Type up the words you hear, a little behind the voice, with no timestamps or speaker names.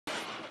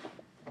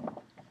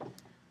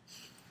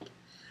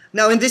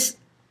Now in this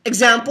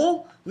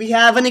example, we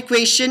have an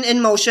equation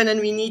in motion and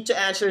we need to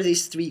answer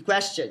these three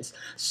questions.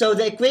 So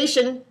the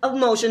equation of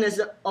motion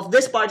of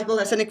this particle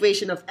has an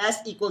equation of s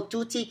equal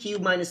 2t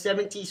cubed minus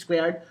 7t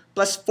squared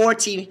plus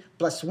 4t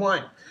plus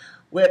 1,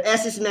 where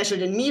s is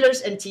measured in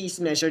meters and t is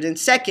measured in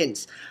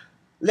seconds.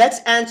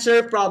 Let's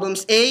answer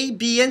problems A,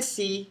 B, and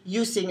C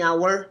using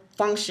our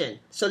function.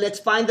 So let's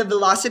find the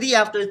velocity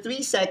after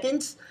 3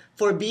 seconds.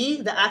 For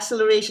B, the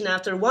acceleration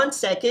after 1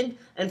 second.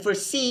 And for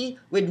C,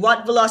 with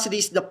what velocity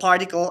is the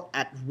particle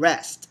at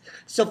rest.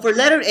 So for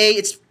letter A,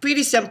 it's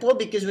pretty simple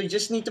because we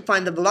just need to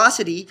find the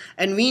velocity.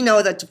 And we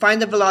know that to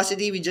find the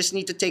velocity, we just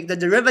need to take the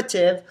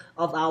derivative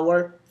of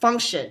our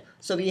function.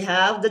 So we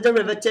have the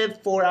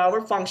derivative for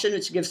our function,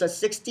 which gives us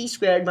 6t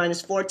squared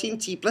minus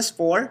 14t plus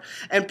 4.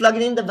 And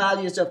plugging in the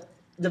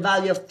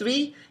value of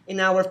 3 in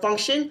our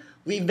function,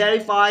 we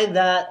verify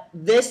that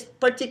this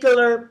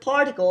particular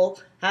particle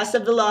has a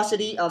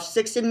velocity of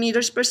 16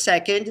 meters per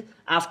second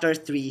after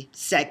 3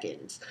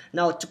 seconds.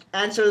 Now, to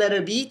answer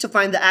letter B, to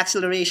find the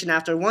acceleration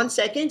after 1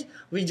 second,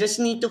 we just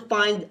need to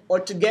find or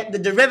to get the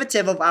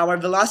derivative of our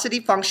velocity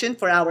function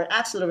for our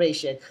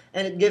acceleration,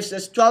 and it gives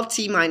us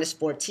 12t minus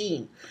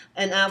 14.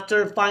 And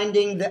after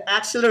finding the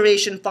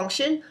acceleration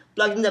function,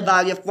 plug in the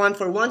value of 1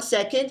 for 1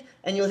 second,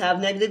 and you'll have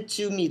negative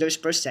 2 meters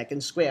per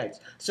second squared.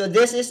 So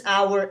this is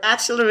our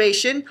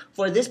acceleration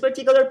for this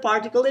particular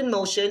particle in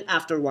motion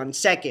after 1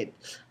 second.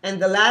 And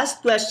the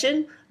last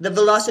question, the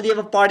velocity of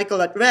a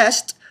particle at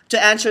rest.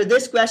 To answer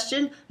this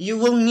question, you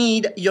will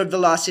need your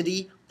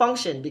velocity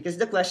function, because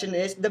the question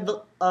is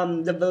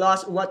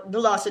what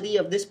velocity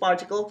of this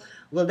particle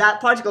will that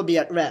particle be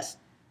at rest.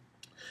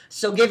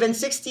 So given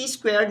 6t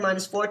squared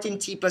minus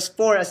 14t plus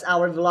 4 as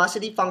our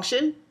velocity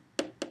function,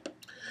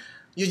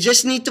 you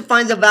just need to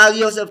find the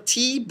values of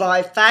t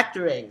by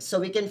factoring. So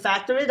we can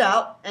factor it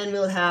out, and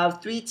we'll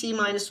have 3t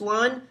minus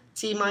 1,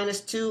 t minus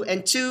 2,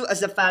 and 2 as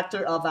the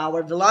factor of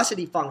our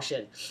velocity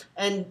function.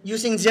 And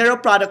using zero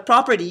product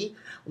property,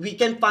 we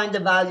can find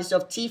the values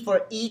of t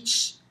for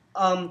each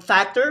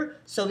factor.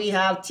 So we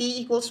have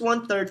t equals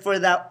 1/3 for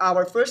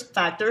our first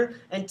factor,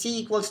 and t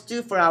equals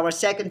 2 for our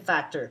second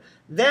factor.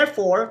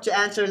 Therefore, to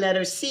answer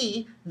letter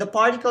C, the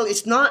particle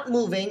is not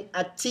moving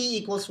at t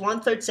equals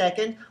 1/3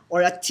 second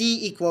or at t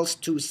equals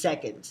 2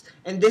 seconds.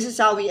 And this is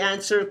how we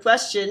answer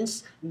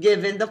questions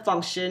given the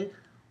function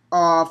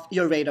of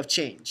your rate of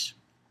change.